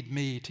don't need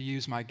me to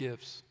use my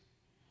gifts.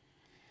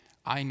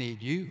 I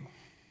need you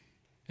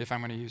if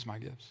I'm going to use my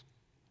gifts.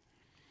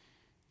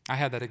 I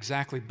had that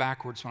exactly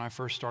backwards when I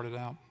first started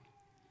out.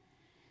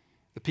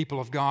 The people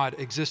of God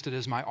existed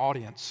as my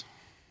audience,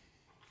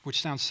 which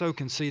sounds so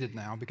conceited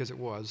now because it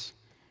was.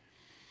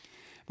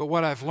 But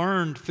what I've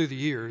learned through the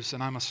years,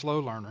 and I'm a slow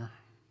learner,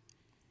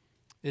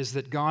 is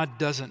that God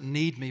doesn't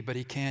need me, but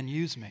He can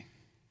use me.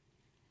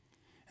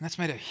 And that's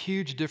made a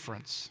huge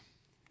difference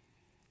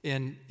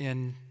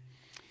in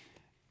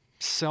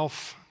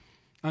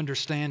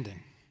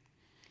self-understanding.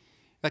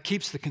 That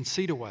keeps the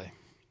conceit away.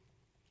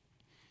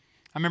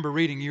 I remember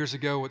reading years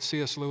ago what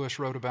C.S. Lewis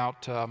wrote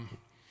about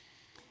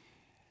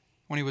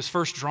when he was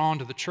first drawn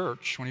to the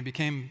church, when he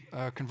became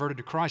converted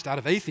to Christ out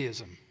of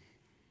atheism.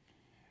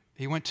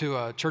 He went to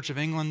a Church of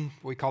England,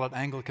 we call it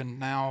Anglican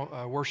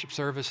now, worship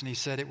service, and he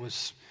said it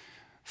was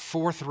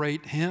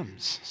fourth-rate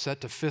hymns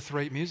set to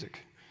fifth-rate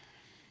music.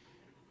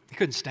 He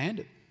couldn't stand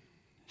it.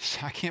 He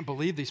said, I can't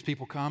believe these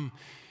people come.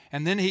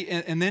 And then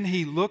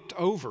he looked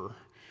over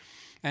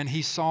and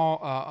he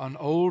saw an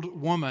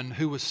old woman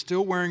who was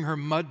still wearing her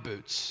mud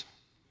boots,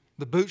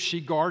 the boots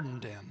she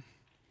gardened in.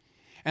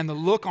 And the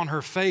look on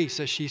her face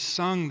as she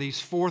sung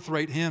these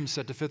fourth-rate hymns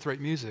set to fifth-rate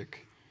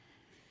music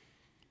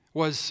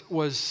was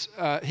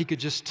he could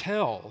just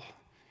tell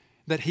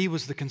that he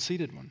was the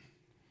conceited one.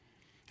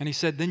 And he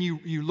said, then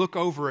you look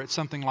over at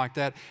something like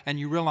that and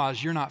you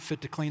realize you're not fit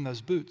to clean those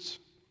boots.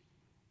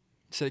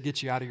 He said it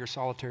gets you out of your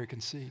solitary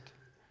conceit.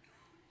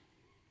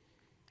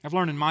 I've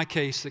learned in my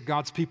case that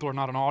God's people are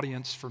not an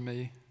audience for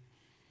me.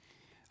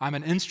 I'm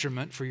an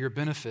instrument for your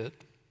benefit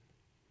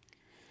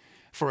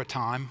for a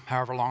time,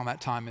 however long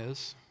that time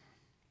is.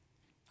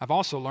 I've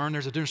also learned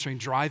there's a difference between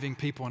driving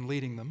people and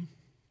leading them.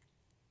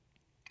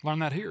 Learn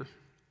that here.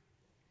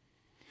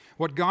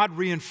 What God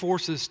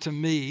reinforces to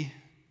me,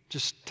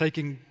 just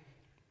taking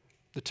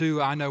the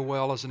two I know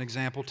well as an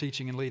example,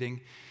 teaching and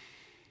leading,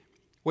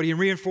 what he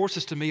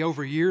reinforces to me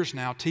over years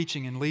now,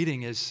 teaching and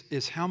leading,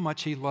 is how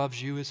much he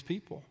loves you as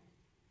people.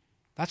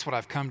 That's what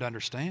I've come to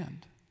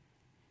understand.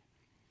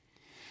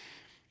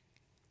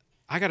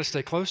 I got to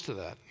stay close to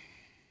that.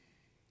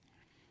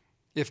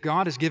 If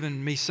God has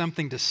given me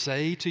something to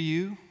say to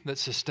you that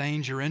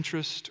sustains your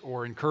interest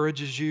or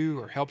encourages you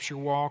or helps your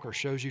walk or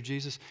shows you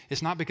Jesus,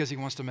 it's not because he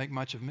wants to make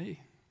much of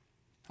me.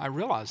 I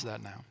realize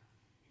that now.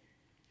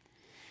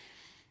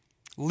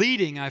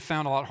 Leading, I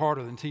found a lot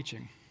harder than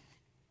teaching.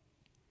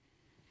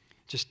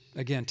 Just,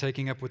 again,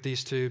 taking up with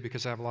these two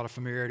because I have a lot of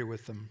familiarity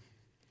with them.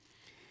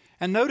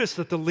 And notice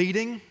that the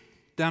leading,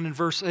 down in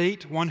verse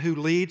 8, one who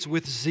leads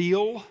with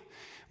zeal.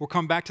 We'll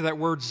come back to that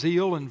word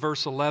zeal in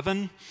verse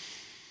 11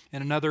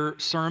 in another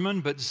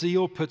sermon, but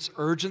zeal puts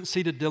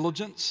urgency to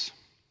diligence.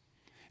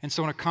 And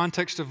so in a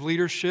context of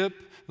leadership,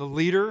 the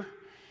leader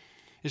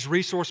is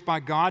resourced by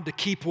God to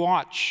keep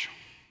watch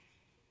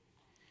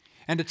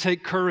and to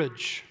take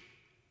courage.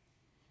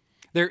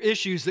 There are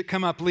issues that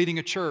come up leading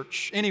a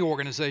church, any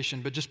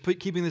organization, but just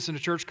keeping this in a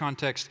church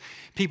context.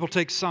 People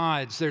take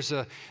sides. There's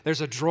a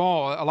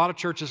draw. A lot of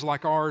churches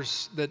like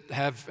ours that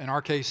have, in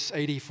our case,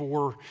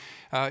 84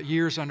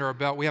 years under our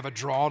belt, we have a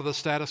draw to the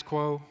status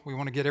quo. We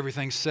want to get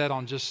everything set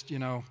on just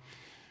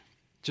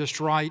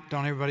right.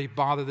 Don't everybody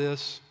bother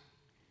this.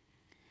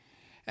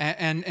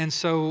 And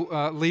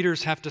so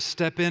leaders have to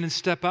step in and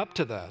step up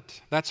to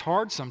that. That's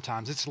hard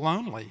sometimes. It's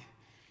lonely,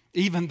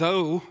 even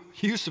though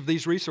use of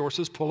these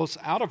resources pull us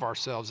out of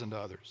ourselves into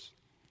others.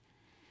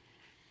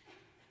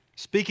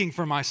 Speaking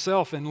for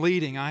myself in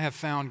leading, I have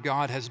found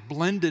God has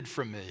blended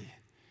for me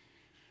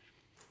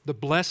the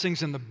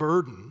blessings and the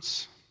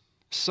burdens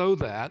so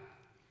that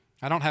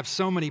I don't have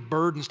so many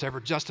burdens to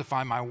ever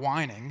justify my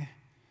whining,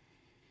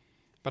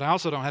 but I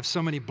also don't have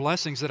so many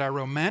blessings that I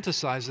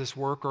romanticize this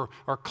work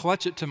or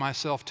clutch it to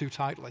myself too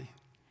tightly.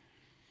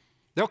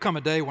 There'll come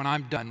a day when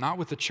I'm done, not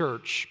with the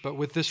church, but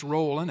with this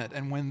role in it.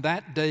 And when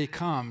that day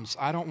comes,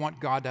 I don't want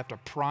God to have to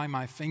pry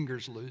my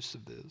fingers loose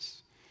of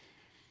this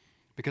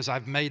because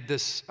I've made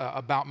this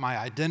about my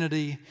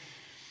identity,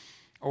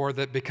 or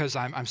that because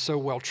I'm so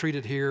well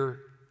treated here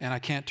and I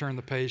can't turn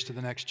the page to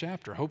the next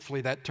chapter.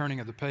 Hopefully that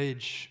turning of the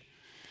page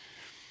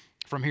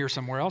from here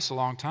somewhere else a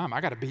long time.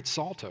 I got to beat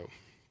Salto.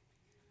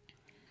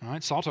 All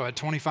right, Salto had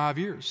 25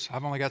 years.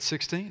 I've only got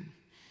 16.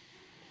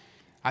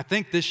 I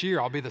think this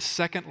year I'll be the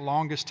second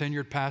longest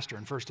tenured pastor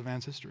in First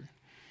Advance history.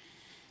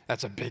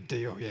 That's a big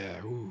deal. Yeah,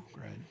 ooh,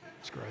 great.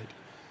 It's great.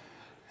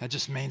 That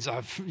just means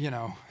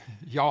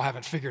y'all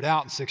haven't figured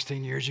out in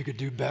 16 years you could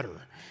do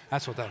better.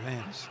 That's what that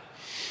means.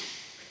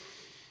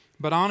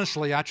 But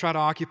honestly, I try to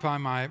occupy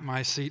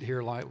my seat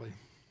here lightly.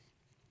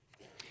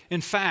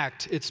 In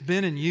fact, it's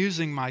been in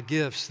using my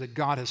gifts that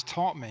God has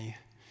taught me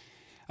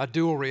a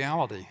dual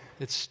reality.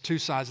 It's two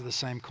sides of the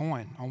same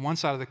coin. On one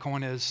side of the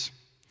coin is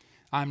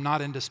I'm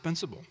not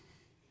indispensable.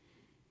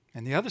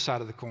 And the other side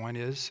of the coin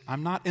is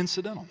I'm not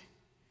incidental.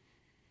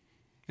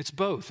 It's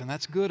both, and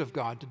that's good of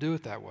God to do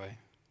it that way.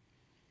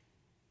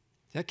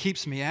 That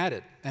keeps me at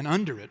it and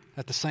under it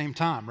at the same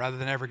time rather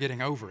than ever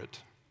getting over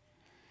it.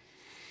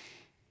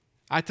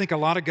 I think a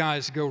lot of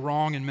guys go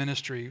wrong in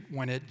ministry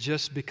when it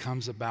just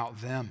becomes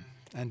about them,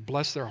 and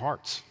bless their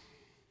hearts.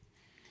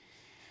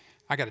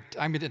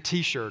 I'm getting a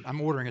t-shirt.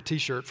 I'm ordering a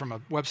t-shirt from a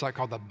website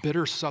called The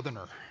Bitter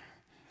Southerner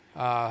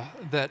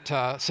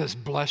that says,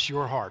 bless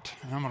your heart.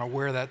 And I'm going to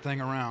wear that thing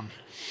around.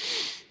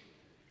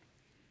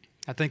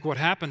 I think what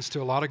happens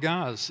to a lot of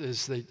guys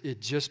is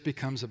it just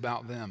becomes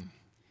about them.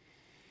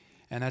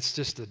 And that's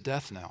just a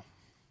death knell.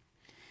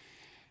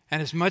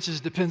 And as much as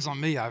it depends on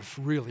me, I've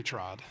really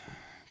tried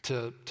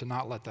to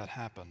not let that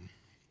happen.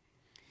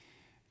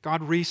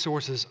 God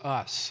resources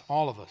us,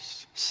 all of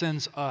us,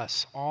 sends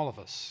us, all of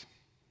us,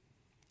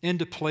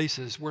 into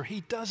places where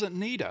he doesn't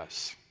need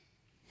us.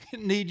 He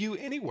doesn't need you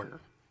anywhere.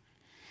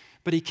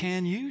 But he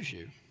can use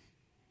you.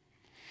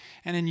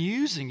 And in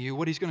using you,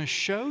 what he's going to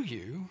show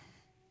you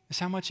is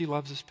how much he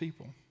loves his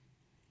people. And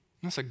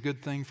that's a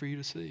good thing for you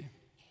to see.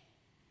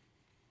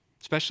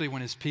 Especially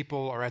when his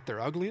people are at their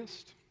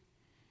ugliest,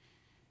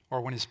 or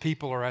when his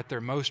people are at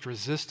their most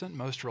resistant,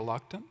 most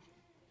reluctant.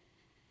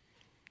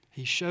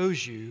 He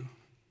shows you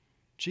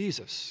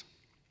Jesus.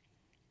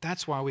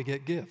 That's why we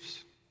get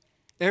gifts.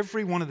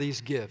 Every one of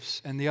these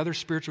gifts and the other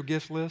spiritual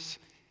gift lists,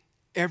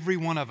 every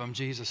one of them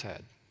Jesus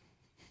had.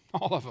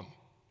 All of them.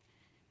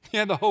 He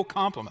had the whole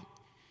complement.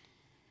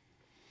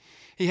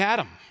 He had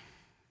them.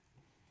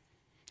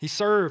 He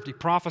served, he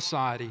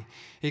prophesied, he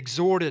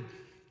exhorted,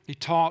 he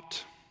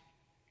taught.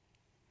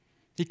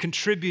 He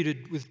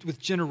contributed with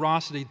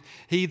generosity.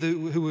 He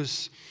who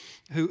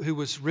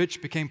was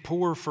rich became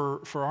poor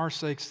for our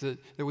sakes that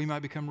we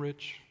might become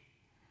rich.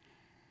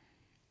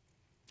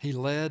 He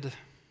led,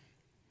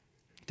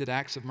 did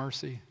acts of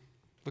mercy.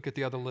 Look at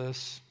the other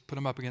lists, put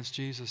them up against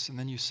Jesus, and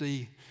then you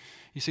see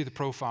the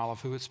profile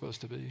of who it's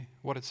supposed to be,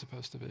 what it's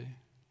supposed to be.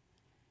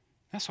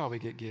 That's why we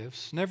get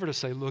gifts. Never to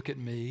say, look at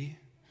me,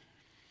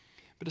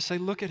 but to say,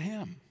 look at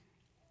him.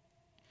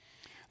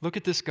 Look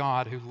at this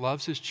God who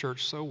loves his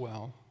church so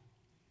well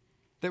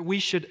that we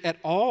should at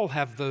all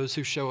have those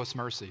who show us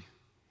mercy.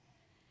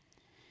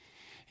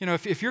 You know,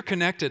 if you're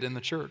connected in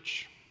the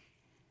church,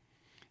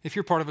 if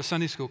you're part of a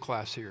Sunday school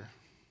class here,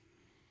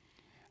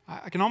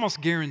 I can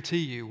almost guarantee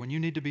you when you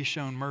need to be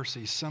shown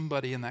mercy,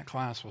 somebody in that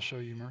class will show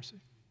you mercy.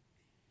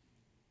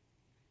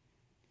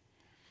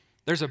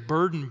 There's a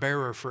burden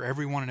bearer for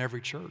everyone in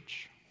every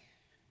church.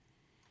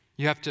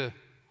 You have to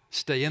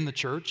stay in the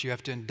church. You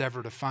have to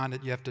endeavor to find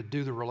it. You have to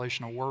do the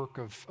relational work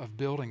of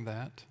building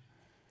that.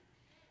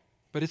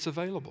 But it's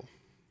available.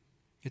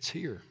 It's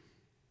here.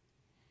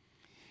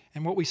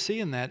 And what we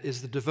see in that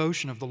is the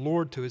devotion of the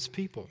Lord to his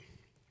people.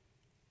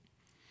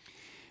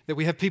 That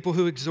we have people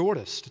who exhort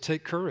us to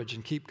take courage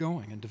and keep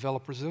going and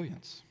develop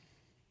resilience.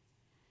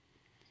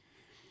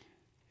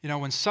 You know,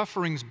 when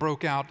sufferings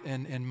broke out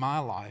in my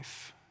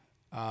life,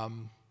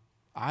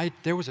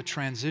 there was a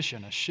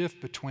transition, a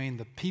shift between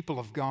the people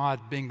of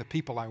God being the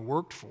people I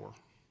worked for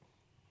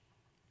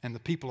and the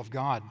people of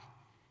God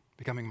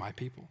becoming my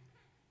people.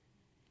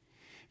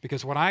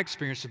 Because what I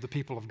experienced of the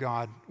people of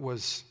God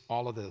was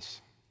all of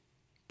this: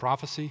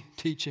 prophecy,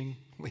 teaching,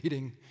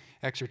 leading,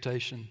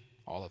 exhortation,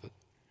 all of it.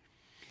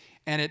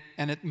 And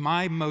at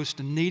my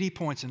most needy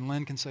points, and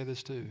Lynn can say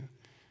this too,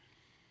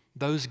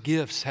 those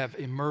gifts have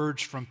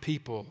emerged from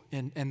people,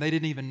 and they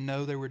didn't even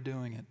know they were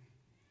doing it.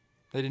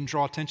 They didn't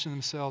draw attention to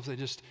themselves. They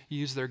just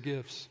used their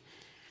gifts.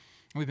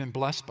 And we've been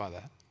blessed by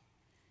that.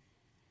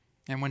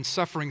 And when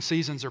suffering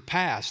seasons are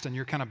past and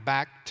you're kind of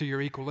back to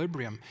your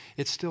equilibrium,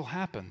 it still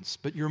happens,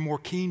 but you're more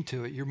keen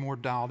to it. You're more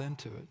dialed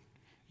into it.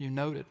 You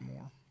note it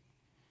more.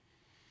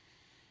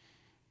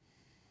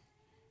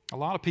 A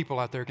lot of people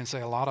out there can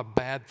say a lot of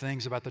bad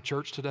things about the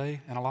church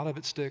today, and a lot of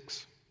it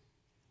sticks.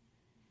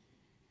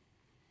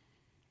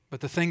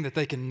 But the thing that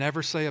they can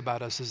never say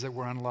about us is that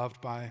we're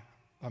unloved by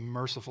a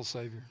merciful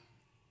Savior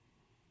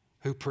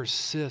who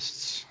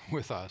persists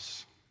with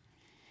us.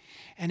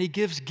 And he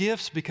gives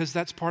gifts because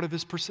that's part of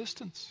his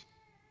persistence.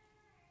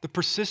 The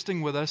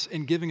persisting with us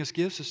and giving us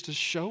gifts is to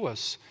show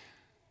us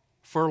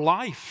for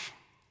life.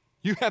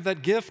 You have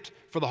that gift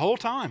for the whole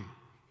time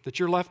that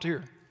you're left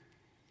here.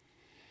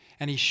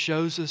 And he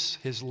shows us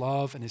his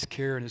love and his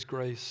care and his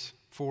grace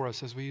for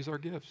us as we use our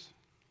gifts.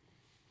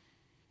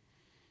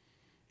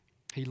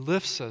 He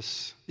lifts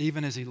us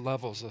even as he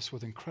levels us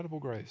with incredible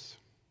grace.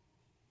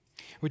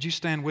 Would you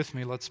stand with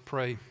me? Let's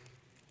pray.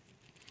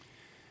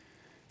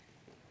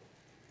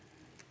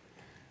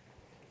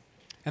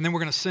 And then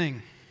we're going to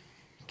sing.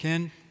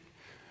 Ken,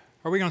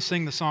 are we going to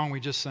sing the song we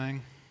just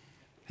sang?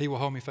 He Will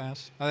Hold Me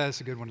Fast? Oh,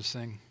 that's a good one to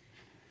sing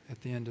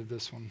at the end of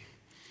this one.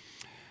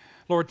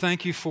 Lord,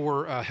 thank you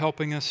for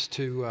helping us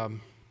to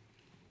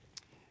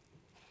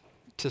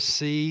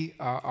see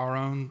our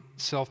own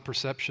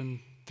self-perception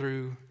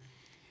through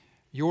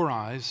your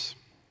eyes,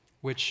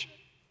 which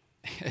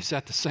is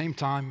at the same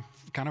time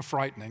kind of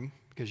frightening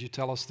because you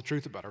tell us the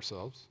truth about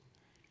ourselves.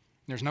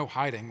 There's no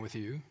hiding with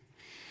you.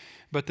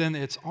 But then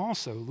it's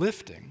also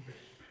lifting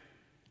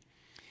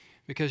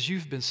because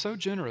you've been so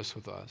generous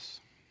with us.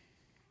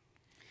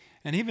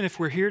 And even if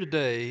we're here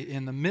today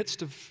in the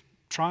midst of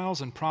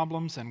trials and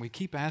problems and we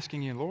keep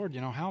asking you, Lord,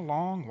 how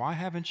long? Why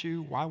haven't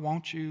you? Why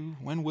won't you?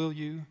 When will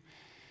you?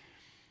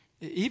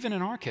 Even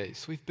in our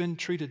case, we've been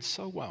treated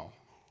so well.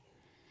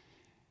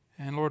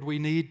 And Lord, we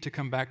need to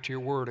come back to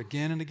your word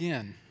again and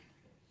again.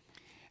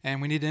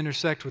 And we need to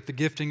intersect with the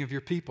gifting of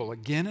your people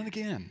again and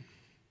again.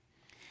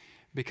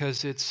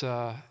 Because it's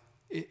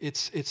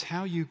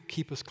how you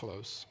keep us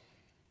close,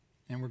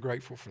 and we're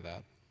grateful for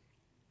that.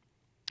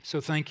 So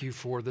thank you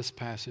for this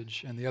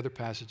passage and the other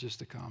passages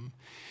to come.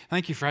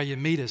 Thank you for how you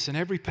meet us in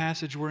every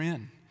passage we're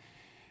in.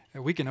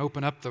 That we can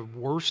open up the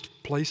worst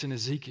place in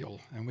Ezekiel,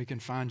 and we can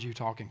find you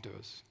talking to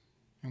us,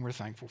 and we're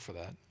thankful for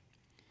that.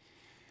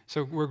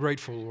 So we're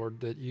grateful,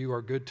 Lord, that you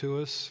are good to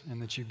us and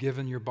that you've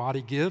given your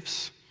body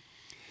gifts.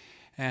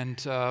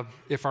 And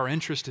if our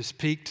interest is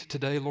piqued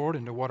today, Lord,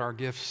 into what our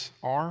gifts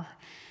are,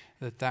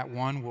 that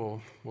one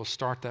will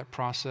start that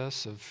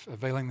process of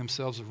availing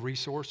themselves of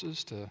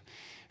resources to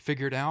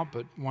figure it out.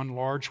 But one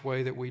large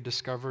way that we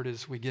discovered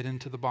is we get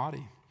into the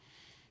body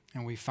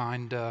and we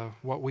find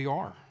what we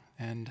are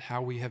and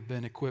how we have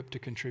been equipped to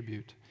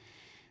contribute.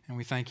 And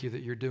we thank you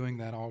that you're doing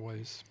that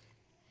always.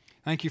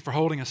 Thank you for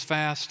holding us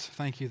fast.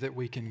 Thank you that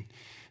we can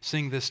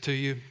sing this to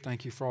you.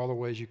 Thank you for all the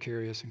ways you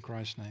carry us. In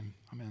Christ's name,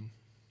 amen.